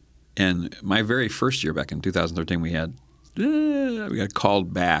and my very first year back in 2013 we got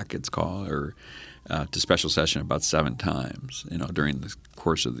called back, it's called, or to special session about 7 times, during the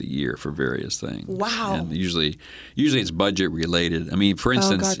course of the year for various things. Wow. And usually it's budget related. I mean, for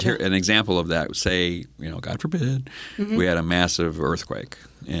instance, gotcha. here, an example of that, say, God forbid, we had a massive earthquake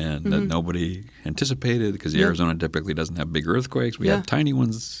and that nobody anticipated because Arizona typically doesn't have big earthquakes. We have tiny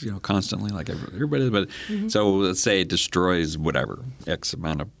ones, constantly like everybody. But so let's say it destroys whatever, X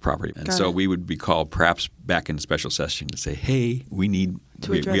amount of property. And so we would be called perhaps back in special session to say, hey, we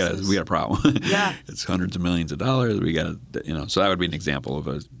got a problem. Yeah. It's hundreds of millions of dollars. We got to, so that would be an example of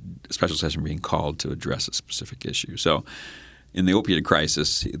a special session being called to address a specific issue. So in the opioid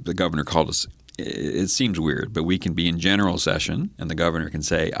crisis, the governor called us. It seems weird, but we can be in general session, and the governor can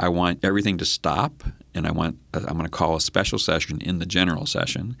say, I want everything to stop, and I'm going to call a special session in the general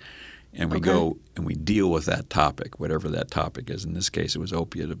session, and we go and we deal with that topic, whatever that topic is. In this case, it was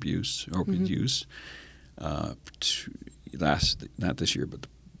opiate use. Not this year, but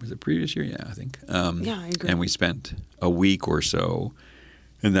was it previous year? Yeah, I think. I agree. And we spent a week or so,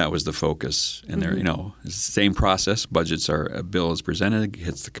 and that was the focus. And there, it's the same process. A bill is presented,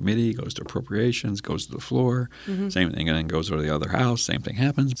 hits the committee, goes to appropriations, goes to the floor, same thing, and then goes to the other house. Same thing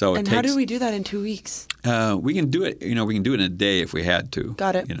happens. So how do we do that in 2 weeks? We can do it. We can do it in a day if we had to.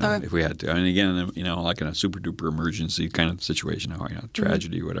 Got it. Okay. If we had to. I mean, again, like in a super duper emergency kind of situation,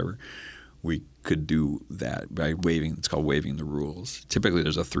 tragedy, whatever. we could do that by waiving. It's called waiving the rules. Typically,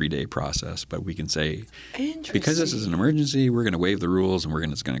 there's a 3-day process, but we can say because this is an emergency, we're going to waive the rules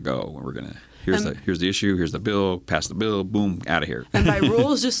and it's going to go. We're going to here's the issue, here's the bill, pass the bill, boom, out of here. And by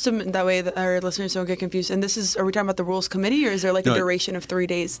rules, just that way that our listeners don't get confused. And are we talking about the rules committee, or is there like a duration of 3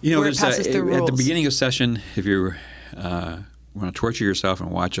 days where it passes through rules? At the beginning of session, if you want to torture yourself and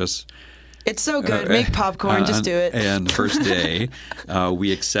watch us. It's so good. Make popcorn. Just do it. And the first day,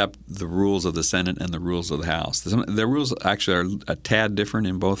 we accept the rules of the Senate and the rules of the House. The rules actually are a tad different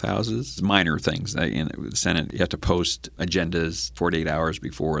in both houses. Minor things. In the Senate, you have to post agendas 48 hours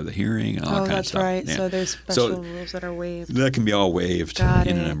before the hearing and all that kind of stuff. Right. Yeah. So there's special rules that are waived. That can be all waived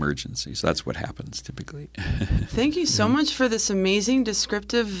in an emergency. So that's what happens typically. Thank you so much for this amazing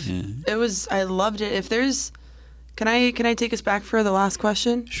descriptive. Yeah. I loved it. If there's, can I take us back for the last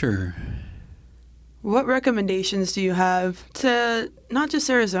question? Sure. What recommendations do you have to not just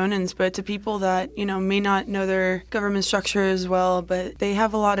Arizonans, but to people that, may not know their government structure as well, but they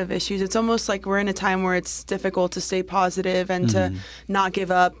have a lot of issues? It's almost like we're in a time where it's difficult to stay positive and to not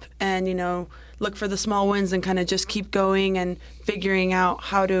give up and, look for the small wins and kind of just keep going and figuring out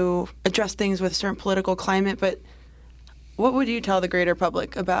how to address things with a certain political climate. But what would you tell the greater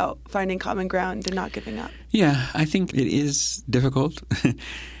public about finding common ground and not giving up? Yeah, I think it is difficult.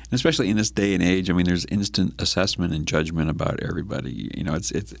 Especially in this day and age, there's instant assessment and judgment about everybody.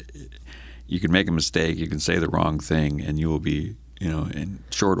 You can make a mistake, you can say the wrong thing, and you will be, in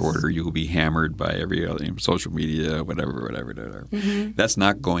short order, you will be hammered by every other social media, whatever. Mm-hmm. That's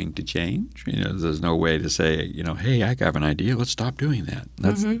not going to change. There's no way to say, hey, I have an idea, let's stop doing that.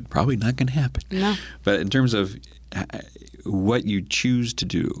 That's probably not going to happen. No. But in terms of what you choose to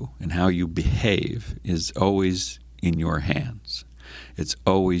do and how you behave is always in your hands. It's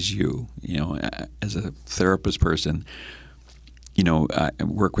always you. As a therapist person, I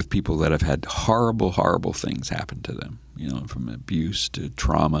work with people that have had horrible, horrible things happen to them, from abuse to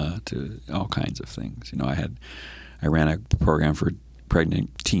trauma to all kinds of things. I ran a program for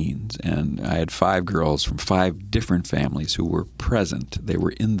pregnant teens, and I had 5 girls from 5 different families who were present. They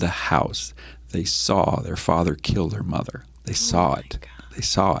were in the house. They saw their father kill their mother. They saw it. God. They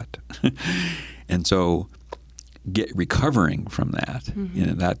saw it. And so recovering from that,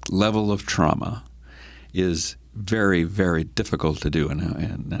 that level of trauma is very, very difficult to do.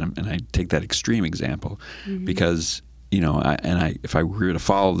 And I take that extreme example because, if I were to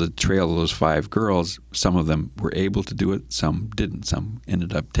follow the trail of those 5 girls, some of them were able to do it, some didn't. Some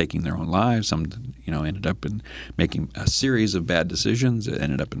ended up taking their own lives. Some, ended up in making a series of bad decisions,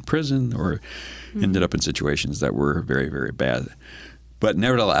 ended up in prison, or ended up in situations that were very, very bad. But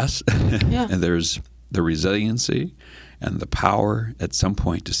nevertheless, there's the resiliency and the power at some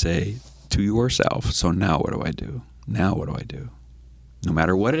point to say to yourself, so now what do I do? Now what do I do? No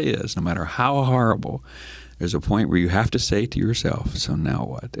matter what it is, no matter how horrible, there's a point where you have to say to yourself, so now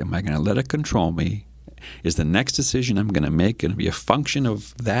what? Am I going to let it control me? Is the next decision I'm going to make going to be a function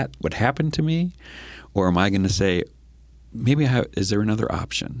of that, what happened to me? Or am I going to say, maybe is there another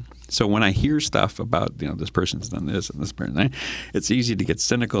option? So when I hear stuff about, this person's done this and this person, it's easy to get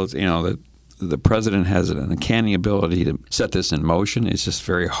cynical. That the president has an uncanny ability to set this in motion. It's just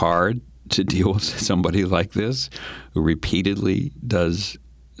very hard to deal with somebody like this who repeatedly does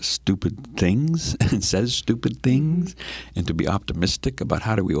stupid things and says stupid things, and to be optimistic about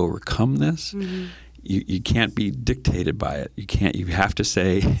how do we overcome this. You can't be dictated by it. You have to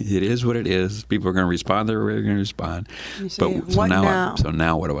say it is what it is. People are going to respond the way they're going to respond. So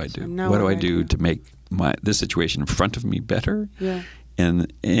now what do I do? What do I do to make this situation in front of me better? Yeah.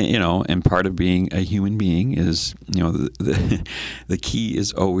 And and part of being a human being is, the key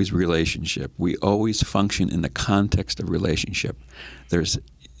is always relationship. We always function in the context of relationship. There's,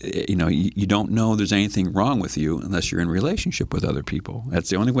 you don't know there's anything wrong with you unless you're in relationship with other people. That's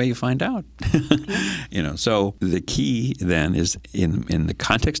the only way you find out. So the key then is in the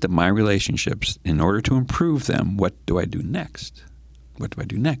context of my relationships, in order to improve them, what do I do next? What do I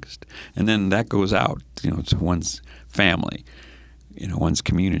do next? And then that goes out, to one's family, one's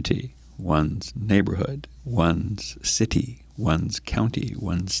community, one's neighborhood, one's city, one's county,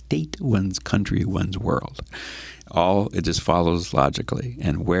 one's state, one's country, one's world. It just follows logically.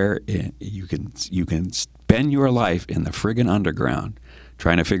 And where you can spend your life in the friggin' underground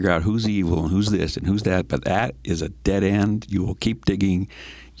trying to figure out who's evil and who's this and who's that, but that is a dead end. You will keep digging.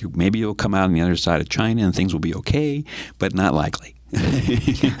 Maybe you'll come out on the other side of China and things will be okay, but not likely.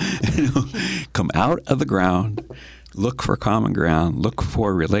 Come out of the ground. look for common ground, look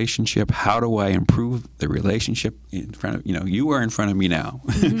for a relationship. How do I improve the relationship in front of, you are in front of me now.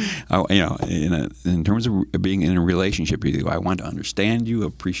 In terms of being in a relationship with you, I want to understand you,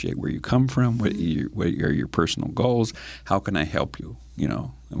 appreciate where you come from, what are your personal goals, how can I help you,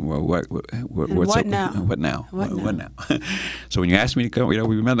 what's what up, now? What now? So when you asked me to come,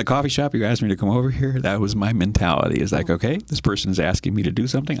 we met in the coffee shop, you asked me to come over here, that was my mentality. It's like, okay, this person is asking me to do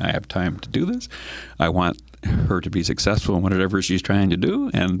something. I have time to do this. I want her to be successful in whatever she's trying to do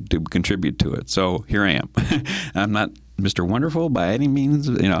and to contribute to it. So here I am. I'm not Mr. Wonderful by any means.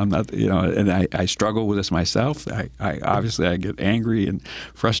 I'm not, and I struggle with this myself. I obviously I get angry and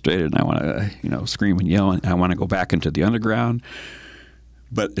frustrated, and I want to, scream and yell, and I want to go back into the underground.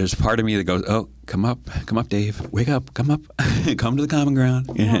 But there's part of me that goes, oh, come up, Dave, wake up, come up, come to the common ground.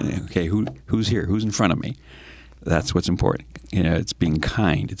 Okay, who's here? Who's in front of me? That's what's important. It's being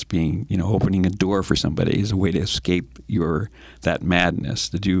kind. It's being, opening a door for somebody is a way to escape that madness,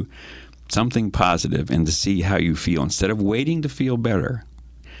 to do something positive and to see how you feel. Instead of waiting to feel better,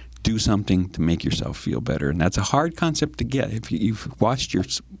 do something to make yourself feel better. And that's a hard concept to get. If you've watched your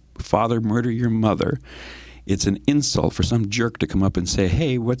father murder your mother, it's an insult for some jerk to come up and say,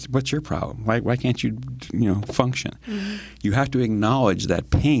 hey, what's your problem? Why can't you, function? Mm-hmm. You have to acknowledge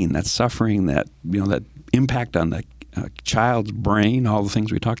that pain, that suffering, that, that impact on the child's brain, all the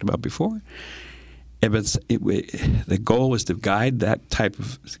things we talked about before. The goal is to guide that type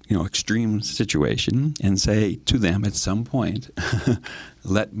of extreme situation and say to them at some point,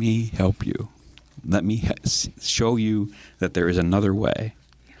 let me help you. Let me show you that there is another way,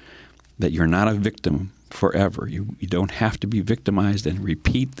 that you're not a victim forever. You don't have to be victimized and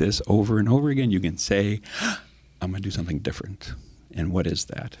repeat this over and over again. You can say, I'm going to do something different. And what is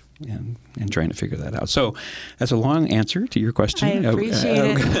that? And trying to figure that out. So that's a long answer to your question. I appreciate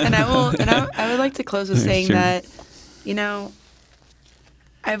it. And I would like to close with saying sure. that,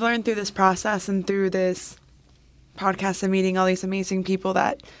 I've learned through this process and through this podcast and meeting all these amazing people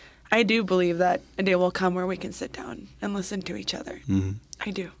that I do believe that a day will come where we can sit down and listen to each other. Mm-hmm.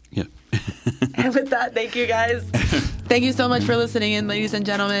 I do. Yeah. And with that, thank you guys. Thank you so much for listening in, ladies and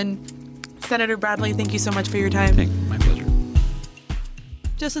gentlemen. Senator Bradley, thank you so much for your time. My pleasure.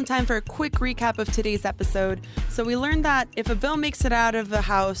 Just in time for a quick recap of today's episode. So we learned that if a bill makes it out of the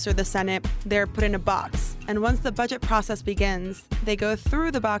House or the Senate, they're put in a box. And once the budget process begins, they go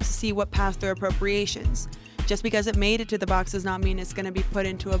through the box to see what passed through appropriations. Just because it made it to the box does not mean it's going to be put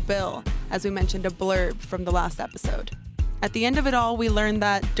into a bill, as we mentioned a blurb from the last episode. At the end of it all, we learned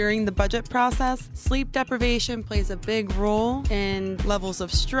that during the budget process, sleep deprivation plays a big role in levels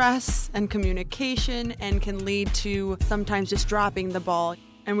of stress and communication and can lead to sometimes just dropping the ball.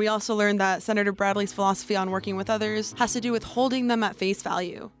 And we also learned that Senator Bradley's philosophy on working with others has to do with holding them at face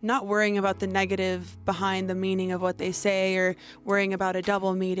value, not worrying about the negative behind the meaning of what they say or worrying about a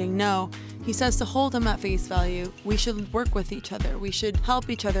double meaning. No, he says to hold them at face value. We should work with each other. We should help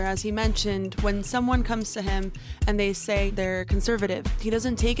each other. As he mentioned, when someone comes to him and they say they're conservative, he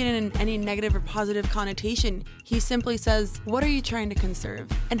doesn't take it in any negative or positive connotation. He simply says, what are you trying to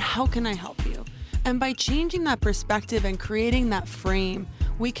conserve? And how can I help you? And by changing that perspective and creating that frame,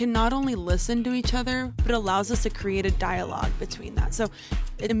 we can not only listen to each other, but it allows us to create a dialogue between that. So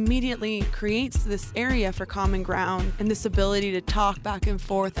it immediately creates this area for common ground and this ability to talk back and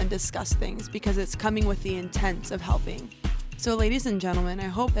forth and discuss things because it's coming with the intent of helping. So ladies and gentlemen, I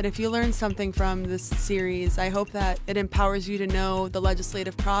hope that if you learned something from this series, I hope that it empowers you to know the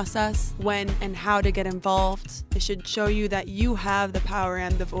legislative process, when and how to get involved. It should show you that you have the power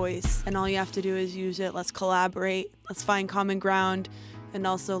and the voice, and all you have to do is use it. Let's collaborate, let's find common ground, and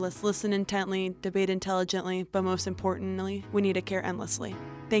also let's listen intently, debate intelligently, but most importantly, we need to care endlessly.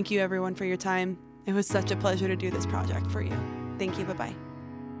 Thank you everyone for your time. It was such a pleasure to do this project for you. Thank you, bye-bye.